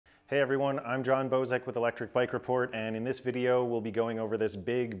Hey everyone, I'm John Bozek with Electric Bike Report, and in this video we'll be going over this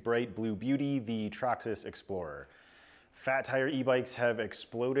big bright blue beauty, the Troxus Explorer. Fat tire e-bikes have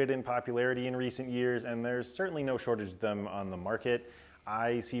exploded in popularity in recent years, and there's certainly no shortage of them on the market.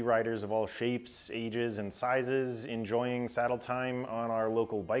 I see riders of all shapes, ages, and sizes enjoying saddle time on our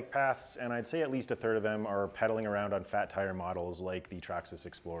local bike paths, and I'd say at least a third of them are pedaling around on fat tire models like the Troxus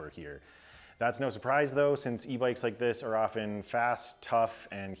Explorer here. That's no surprise though, since e-bikes like this are often fast, tough,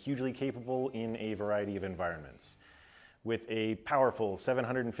 and hugely capable in a variety of environments. With a powerful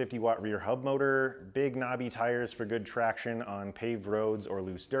 750 watt rear hub motor, big knobby tires for good traction on paved roads or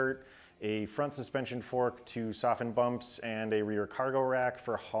loose dirt, a front suspension fork to soften bumps, and a rear cargo rack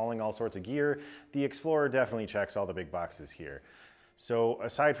for hauling all sorts of gear, the Explorer definitely checks all the big boxes here. So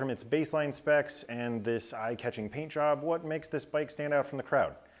aside from its baseline specs and this eye-catching paint job, what makes this bike stand out from the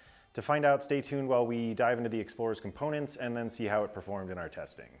crowd? To find out, stay tuned while we dive into the Explorer's components and then see how it performed in our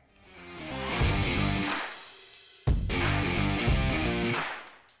testing.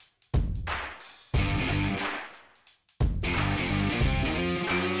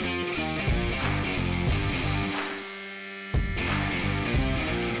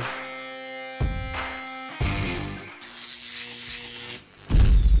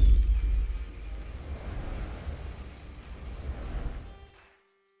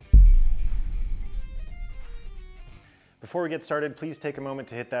 Before we get started, please take a moment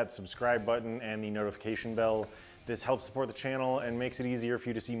to hit that subscribe button and the notification bell. This helps support the channel and makes it easier for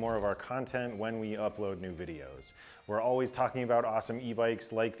you to see more of our content when we upload new videos. We're always talking about awesome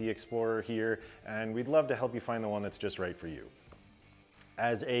e-bikes like the Explorer here, and we'd love to help you find the one that's just right for you.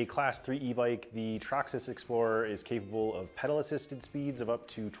 As a Class 3 e-bike, the Troxus Explorer is capable of pedal-assisted speeds of up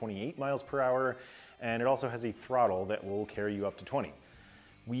to 28 miles per hour, and it also has a throttle that will carry you up to 20.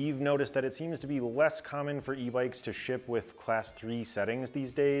 We've noticed that it seems to be less common for e-bikes to ship with Class 3 settings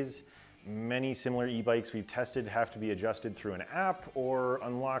these days. Many similar e-bikes we've tested have to be adjusted through an app or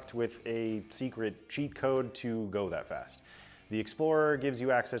unlocked with a secret cheat code to go that fast. The Explorer gives you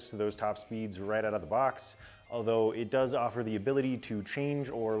access to those top speeds right out of the box, although it does offer the ability to change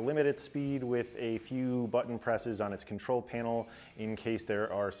or limit its speed with a few button presses on its control panel in case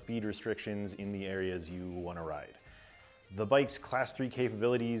there are speed restrictions in the areas you want to ride. The bike's Class 3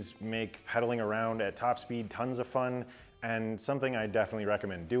 capabilities make pedaling around at top speed tons of fun, and something I definitely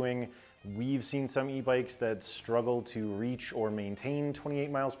recommend doing. We've seen some e-bikes that struggle to reach or maintain 28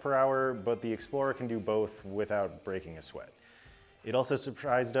 miles per hour, but the Explorer can do both without breaking a sweat. It also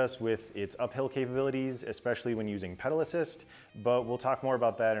surprised us with its uphill capabilities, especially when using pedal assist, but we'll talk more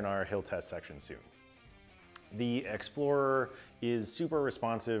about that in our hill test section soon. The Explorer is super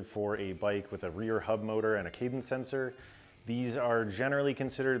responsive for a bike with a rear hub motor and a cadence sensor. These are generally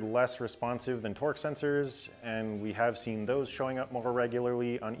considered less responsive than torque sensors, and we have seen those showing up more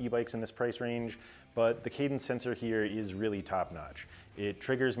regularly on e-bikes in this price range, but the cadence sensor here is really top-notch. It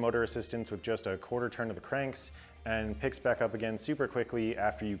triggers motor assistance with just a quarter turn of the cranks and picks back up again super quickly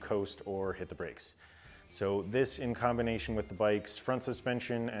after you coast or hit the brakes. So this, in combination with the bike's front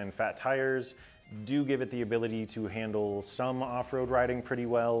suspension and fat tires, do give it the ability to handle some off-road riding pretty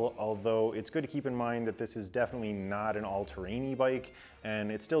well, although it's good to keep in mind that this is definitely not an all-terrain e-bike,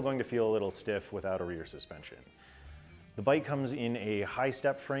 and it's still going to feel a little stiff without a rear suspension. The bike comes in a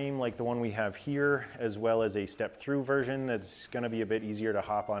high-step frame like the one we have here, as well as a step-through version that's going to be a bit easier to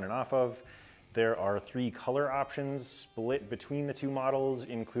hop on and off of. There are 3 color options split between the 2 models,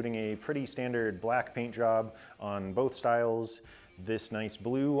 including a pretty standard black paint job on both styles, this nice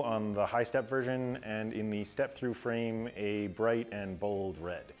blue on the high step version, and in the step-through frame, a bright and bold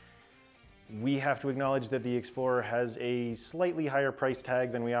red. We have to acknowledge that the Explorer has a slightly higher price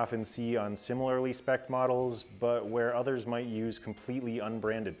tag than we often see on similarly spec'd models, but where others might use completely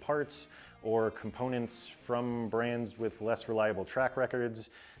unbranded parts or components from brands with less reliable track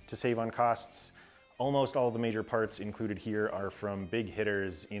records to save on costs, almost all the major parts included here are from big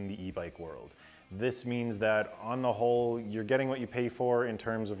hitters in the e-bike world. This means that, on the whole, you're getting what you pay for in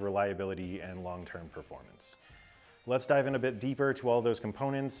terms of reliability and long-term performance. Let's dive in a bit deeper to all those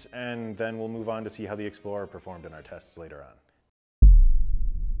components, and then we'll move on to see how the Explorer performed in our tests later on.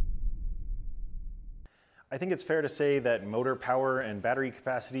 I think it's fair to say that motor power and battery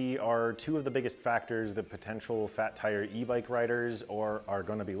capacity are 2 of the biggest factors that potential fat tire e-bike riders are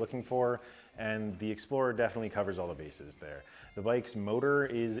going to be looking for, and the Explorer definitely covers all the bases there. The bike's motor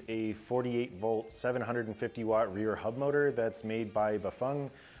is a 48 volt, 750 watt rear hub motor that's made by Bafeng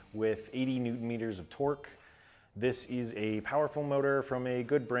with 80 newton meters of torque. This is a powerful motor from a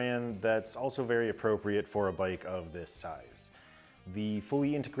good brand that's also very appropriate for a bike of this size. The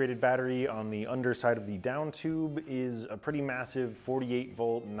fully integrated battery on the underside of the down tube is a pretty massive 48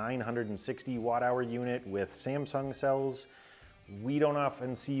 volt, 960 watt hour unit with Samsung cells. We don't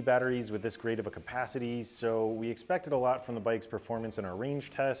often see batteries with this great of a capacity, so we expected a lot from the bike's performance in our range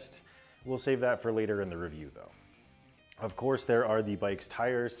test. We'll save that for later in the review though. Of course, there are the bike's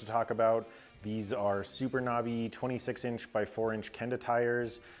tires to talk about. These are super knobby 26-inch by 4-inch Kenda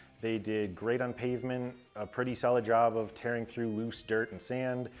tires. They did great on pavement, a pretty solid job of tearing through loose dirt and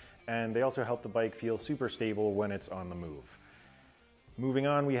sand, and they also help the bike feel super stable when it's on the move. Moving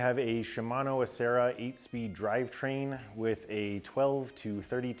on, we have a Shimano Acera 8-speed drivetrain with a 12 to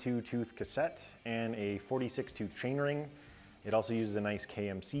 32 tooth cassette and a 46 tooth chainring. It also uses a nice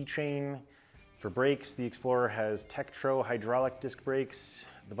KMC chain. For brakes, the Explorer has Tektro hydraulic disc brakes.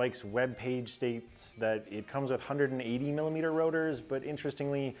 The bike's web page states that it comes with 180 millimeter rotors, but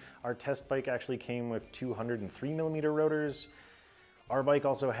interestingly, our test bike actually came with 203 millimeter rotors. Our bike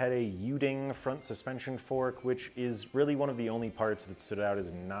also had a U-Ding front suspension fork, which is really one of the only parts that stood out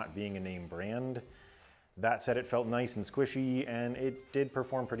as not being a name brand. That said, it felt nice and squishy, and it did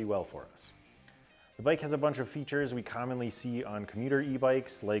perform pretty well for us. The bike has a bunch of features we commonly see on commuter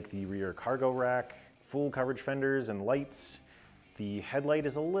e-bikes, like the rear cargo rack, full coverage fenders and lights. The headlight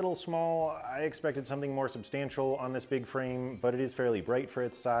is a little small. I expected something more substantial on this big frame, but it is fairly bright for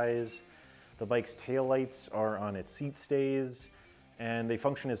its size. The bike's tail lights are on its seat stays, and they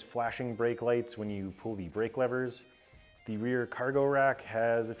function as flashing brake lights when you pull the brake levers. The rear cargo rack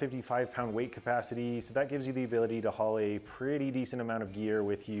has a 55-pound weight capacity, so that gives you the ability to haul a pretty decent amount of gear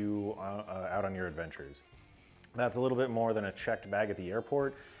with you out on your adventures. That's a little bit more than a checked bag at the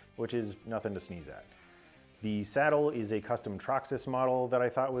airport, which is nothing to sneeze at. The saddle is a custom Troxus model that I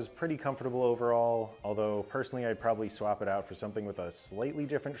thought was pretty comfortable overall, although personally I'd probably swap it out for something with a slightly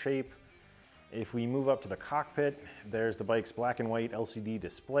different shape. If we move up to the cockpit, there's the bike's black and white LCD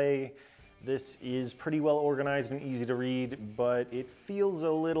display. This is pretty well organized and easy to read, but it feels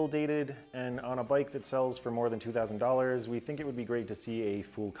a little dated, and on a bike that sells for more than $2,000, we think it would be great to see a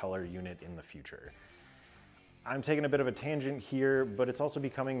full color unit in the future. I'm taking a bit of a tangent here, but it's also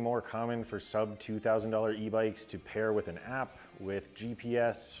becoming more common for sub $2,000 e-bikes to pair with an app with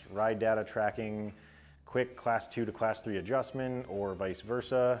GPS, ride data tracking, quick class 2 to class 3 adjustment, or vice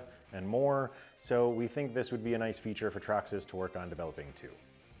versa, and more. So we think this would be a nice feature for Troxus to work on developing too.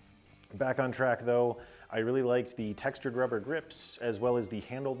 Back on track though, I really liked the textured rubber grips as well as the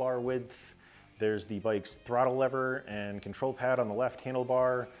handlebar width. There's the bike's throttle lever and control pad on the left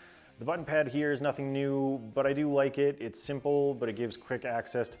handlebar. The button pad here is nothing new, but I do like it. It's simple, but it gives quick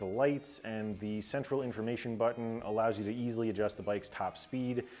access to the lights, and the central information button allows you to easily adjust the bike's top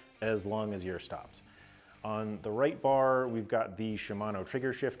speed as long as you're stopped. On the right bar, we've got the Shimano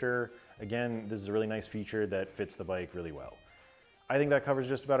trigger shifter. Again, this is a really nice feature that fits the bike really well. I think that covers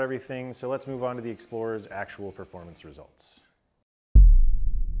just about everything, so let's move on to the Explorer's actual performance results.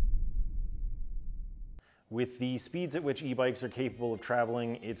 With the speeds at which e-bikes are capable of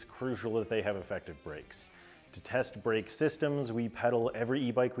traveling, it's crucial that they have effective brakes. To test brake systems, we pedal every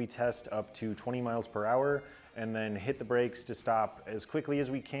e-bike we test up to 20 miles per hour and then hit the brakes to stop as quickly as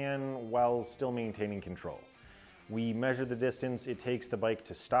we can while still maintaining control. We measure the distance it takes the bike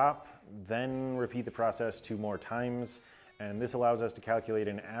to stop, then repeat the process 2 more times, and this allows us to calculate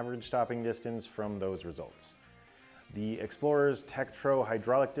an average stopping distance from those results. The Explorer's Tektro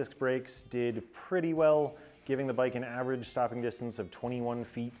hydraulic disc brakes did pretty well, giving the bike an average stopping distance of 21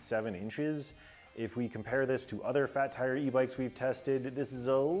 feet 7 inches. If we compare this to other fat tire e-bikes we've tested, this is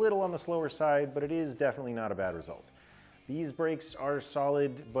a little on the slower side, but it is definitely not a bad result. These brakes are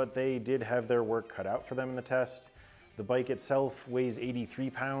solid, but they did have their work cut out for them in the test. The bike itself weighs 83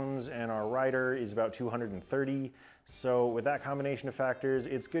 pounds and our rider is about 230. So with that combination of factors,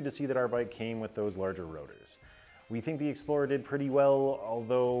 it's good to see that our bike came with those larger rotors. We think the Explorer did pretty well,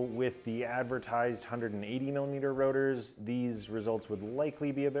 although with the advertised 180 millimeter rotors, these results would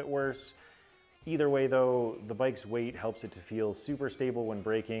likely be a bit worse. Either way though, the bike's weight helps it to feel super stable when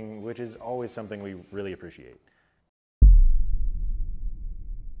braking, which is always something we really appreciate.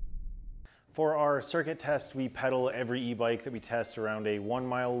 For our circuit test, we pedal every e-bike that we test around a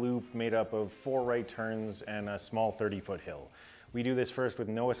 1-mile loop made up of 4 right turns and a small 30-foot hill. We do this first with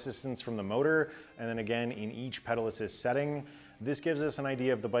no assistance from the motor, and then again in each pedal assist setting. This gives us an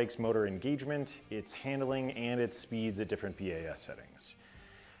idea of the bike's motor engagement, its handling, and its speeds at different PAS settings.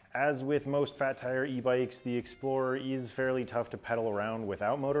 As with most fat tire e-bikes, the Explorer is fairly tough to pedal around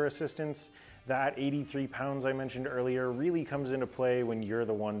without motor assistance. That 83 pounds I mentioned earlier really comes into play when you're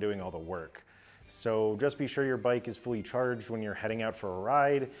the one doing all the work. So just be sure your bike is fully charged when you're heading out for a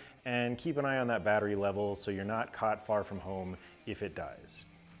ride, and keep an eye on that battery level so you're not caught far from home if it dies.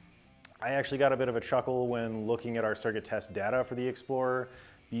 I actually got a bit of a chuckle when looking at our circuit test data for the Explorer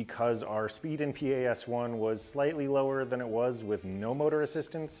because our speed in PAS1 was slightly lower than it was with no motor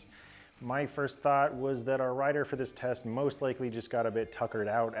assistance. My first thought was that our rider for this test most likely just got a bit tuckered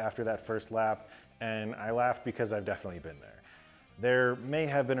out after that first lap, and I laughed because I've definitely been there. There may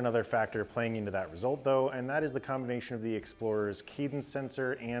have been another factor playing into that result though, and that is the combination of the Explorer's cadence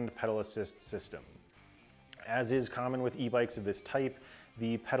sensor and pedal assist system. As is common with e-bikes of this type,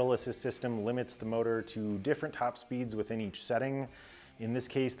 the pedal assist system limits the motor to different top speeds within each setting. In this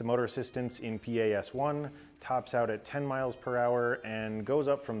case, the motor assistance in PAS1 tops out at 10 miles per hour and goes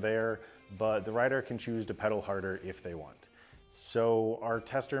up from there, but the rider can choose to pedal harder if they want. So our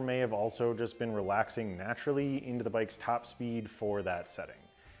tester may have also just been relaxing naturally into the bike's top speed for that setting.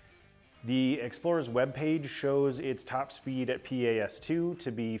 The Explorer's webpage shows its top speed at PAS2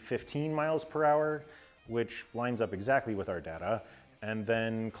 to be 15 miles per hour, which lines up exactly with our data, and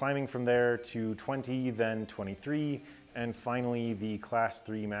then climbing from there to 20, then 23, and finally the Class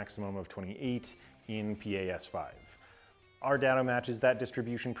 3 maximum of 28 in PAS5. Our data matches that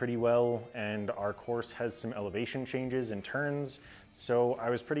distribution pretty well, and our course has some elevation changes and turns, so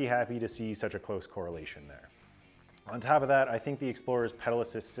I was pretty happy to see such a close correlation there. On top of that, I think the Explorer's pedal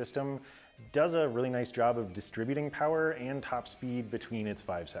assist system does a really nice job of distributing power and top speed between its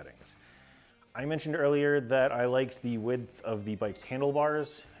 5 settings. I mentioned earlier that I liked the width of the bike's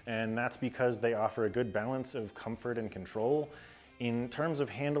handlebars, and that's because they offer a good balance of comfort and control. In terms of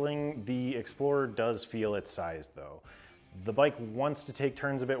handling, the Explorer does feel its size though. The bike wants to take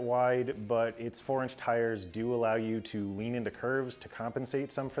turns a bit wide, but its 4-inch tires do allow you to lean into curves to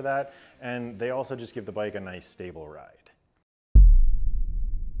compensate some for that, and they also just give the bike a nice stable ride.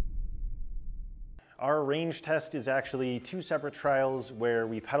 Our range test is actually 2 separate trials where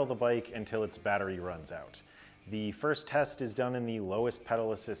we pedal the bike until its battery runs out. The first test is done in the lowest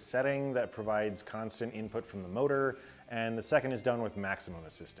pedal assist setting that provides constant input from the motor, and the second is done with maximum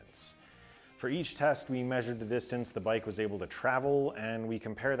assistance. For each test, we measured the distance the bike was able to travel, and we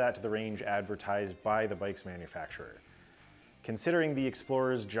compare that to the range advertised by the bike's manufacturer. Considering the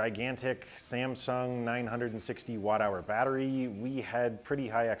Explorer's gigantic Samsung 960 watt-hour battery, we had pretty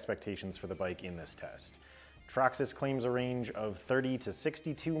high expectations for the bike in this test. Troxus claims a range of 30 to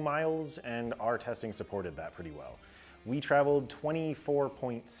 62 miles, and our testing supported that pretty well. We traveled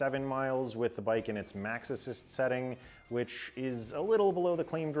 24.7 miles with the bike in its max assist setting, which is a little below the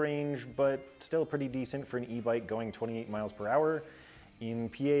claimed range, but still pretty decent for an e-bike going 28 miles per hour. In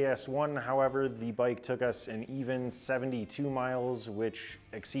PAS1, however, the bike took us an even 72 miles, which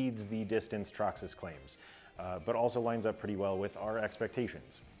exceeds the distance Troxus claims, but also lines up pretty well with our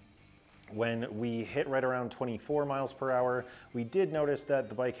expectations. When we hit right around 24 miles per hour, we did notice that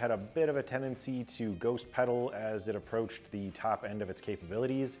the bike had a bit of a tendency to ghost pedal as it approached the top end of its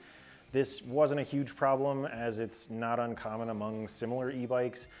capabilities. This wasn't a huge problem, as it's not uncommon among similar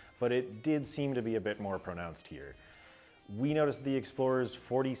e-bikes, but it did seem to be a bit more pronounced here. We noticed the Explorer's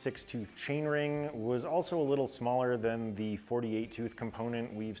 46-tooth chainring was also a little smaller than the 48-tooth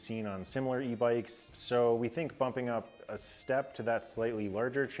component we've seen on similar e-bikes, so we think bumping up a step to that slightly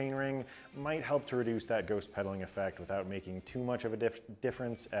larger chainring might help to reduce that ghost pedaling effect without making too much of a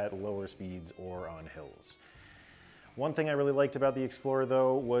difference at lower speeds or on hills. One thing I really liked about the Explorer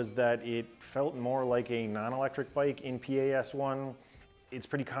though was that it felt more like a non-electric bike in PAS1. It's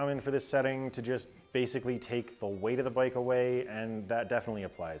pretty common for this setting to just basically take the weight of the bike away, and that definitely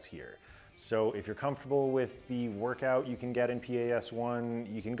applies here. So if you're comfortable with the workout you can get in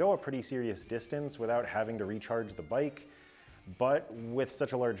PAS1, you can go a pretty serious distance without having to recharge the bike. But with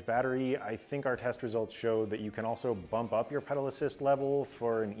such a large battery, I think our test results showed that you can also bump up your pedal assist level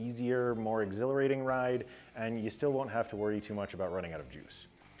for an easier, more exhilarating ride, and you still won't have to worry too much about running out of juice.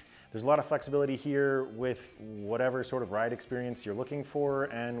 There's a lot of flexibility here with whatever sort of ride experience you're looking for,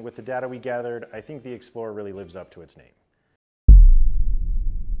 and with the data we gathered, I think the Explorer really lives up to its name.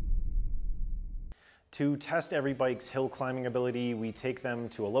 To test every bike's hill climbing ability, we take them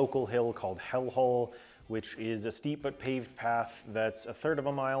to a local hill called Hellhole, which is a steep but paved path that's 1/3 of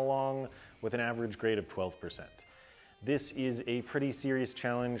a mile long with an average grade of 12%. This is a pretty serious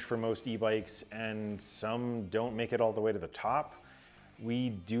challenge for most e-bikes, and some don't make it all the way to the top. We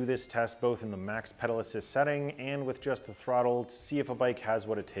do this test both in the max pedal assist setting and with just the throttle to see if a bike has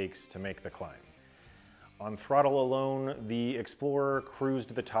what it takes to make the climb. On throttle alone, the Explorer cruised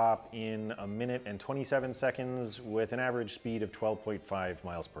to the top in 1 minute and 27 seconds with an average speed of 12.5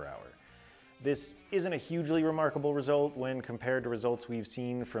 miles per hour. This isn't a hugely remarkable result when compared to results we've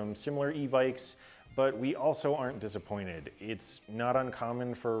seen from similar e-bikes, but we also aren't disappointed. It's not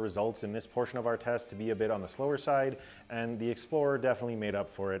uncommon for results in this portion of our test to be a bit on the slower side, and the Explorer definitely made up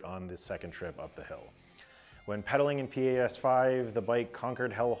for it on this second trip up the hill. When pedaling in PAS 5, the bike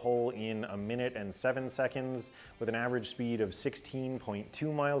conquered Hell Hole in 1 minute and 7 seconds with an average speed of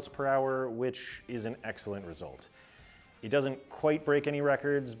 16.2 miles per hour, which is an excellent result. It doesn't quite break any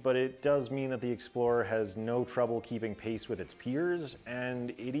records, but it does mean that the Explorer has no trouble keeping pace with its peers,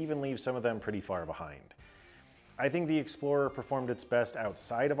 and it even leaves some of them pretty far behind. I think the Explorer performed its best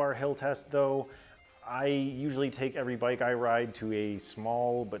outside of our hill test though. I usually take every bike I ride to a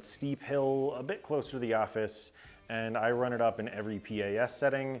small but steep hill a bit closer to the office, and I run it up in every PAS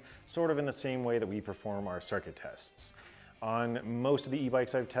setting, sort of in the same way that we perform our circuit tests. On most of the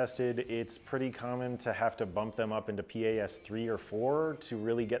e-bikes I've tested, it's pretty common to have to bump them up into PAS 3 or 4 to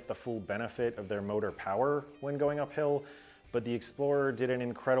really get the full benefit of their motor power when going uphill, but the Explorer did an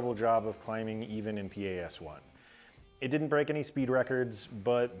incredible job of climbing even in PAS 1. It didn't break any speed records,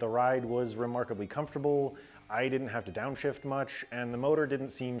 but the ride was remarkably comfortable, I didn't have to downshift much, and the motor didn't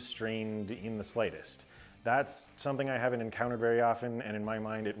seem strained in the slightest. That's something I haven't encountered very often, and in my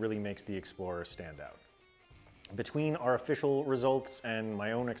mind it really makes the Explorer stand out. Between our official results and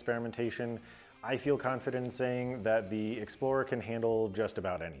my own experimentation, I feel confident in saying that the Explorer can handle just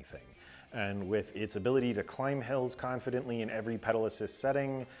about anything. And with its ability to climb hills confidently in every pedal assist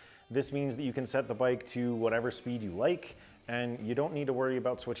setting, this means that you can set the bike to whatever speed you like, and you don't need to worry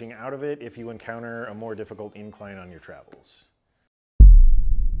about switching out of it if you encounter a more difficult incline on your travels.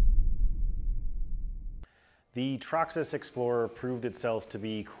 The Troxus Explorer proved itself to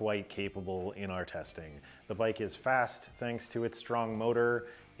be quite capable in our testing. The bike is fast thanks to its strong motor,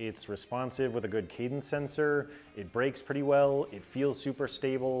 it's responsive with a good cadence sensor, it brakes pretty well, it feels super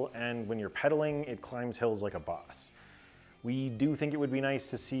stable, and when you're pedaling, it climbs hills like a boss. We do think it would be nice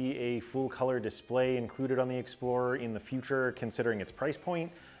to see a full color display included on the Explorer in the future considering its price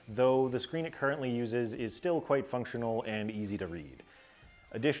point, though the screen it currently uses is still quite functional and easy to read.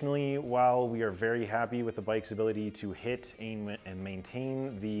 Additionally, while we are very happy with the bike's ability to hit, aim, and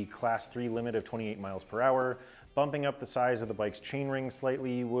maintain the Class 3 limit of 28 miles per hour, bumping up the size of the bike's chainring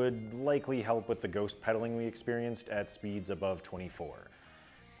slightly would likely help with the ghost pedaling we experienced at speeds above 24.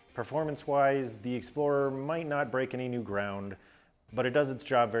 Performance-wise, the Explorer might not break any new ground, but it does its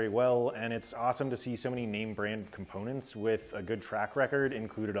job very well, and it's awesome to see so many name-brand components with a good track record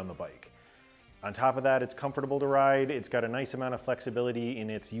included on the bike. On top of that, it's comfortable to ride, it's got a nice amount of flexibility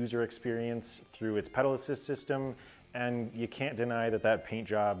in its user experience through its pedal assist system, and you can't deny that that paint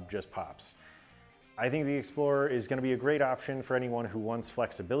job just pops. I think the Explorer is going to be a great option for anyone who wants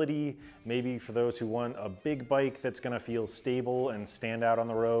flexibility, maybe for those who want a big bike that's going to feel stable and stand out on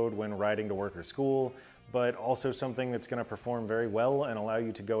the road when riding to work or school, but also something that's going to perform very well and allow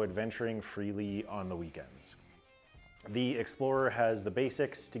you to go adventuring freely on the weekends. The Explorer has the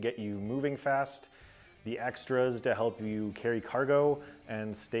basics to get you moving fast, the extras to help you carry cargo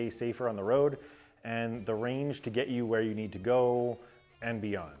and stay safer on the road, and the range to get you where you need to go and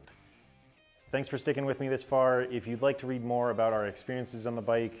beyond. Thanks for sticking with me this far. If you'd like to read more about our experiences on the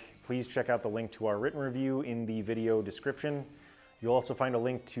bike, please check out the link to our written review in the video description. You'll also find a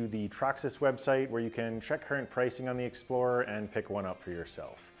link to the Troxus website where you can check current pricing on the Explorer and pick one up for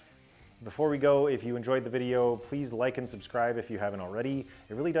yourself. Before we go, if you enjoyed the video, please like and subscribe if you haven't already.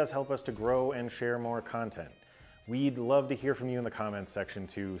 It really does help us to grow and share more content. We'd love to hear from you in the comments section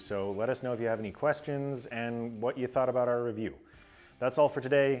too, so let us know if you have any questions and what you thought about our review. That's all for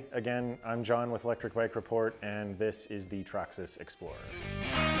today. Again, I'm John with Electric Bike Report, and this is the Troxus Explorer.